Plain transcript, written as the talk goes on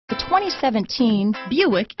2017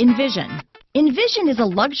 Buick Envision. Envision is a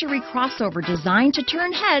luxury crossover designed to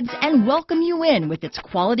turn heads and welcome you in with its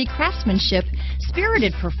quality craftsmanship,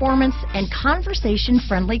 spirited performance, and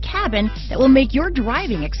conversation-friendly cabin that will make your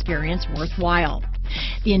driving experience worthwhile.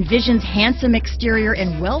 The Envision's handsome exterior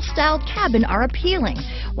and well-styled cabin are appealing,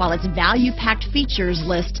 while its value-packed features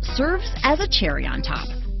list serves as a cherry on top.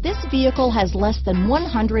 This vehicle has less than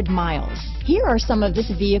 100 miles. Here are some of this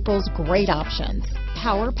vehicle's great options: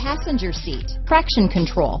 power passenger seat, traction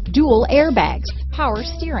control, dual airbags, power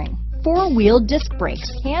steering, four-wheel disc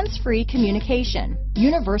brakes, hands-free communication,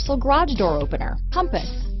 universal garage door opener, compass,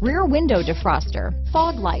 rear window defroster,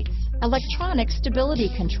 fog lights, electronic stability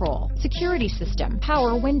control, security system,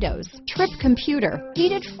 power windows, trip computer,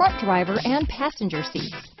 heated front driver and passenger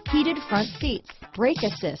seats, heated front seats, brake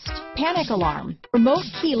assist, panic alarm, remote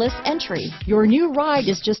keyless entry. Your new ride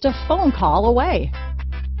is just a phone call away.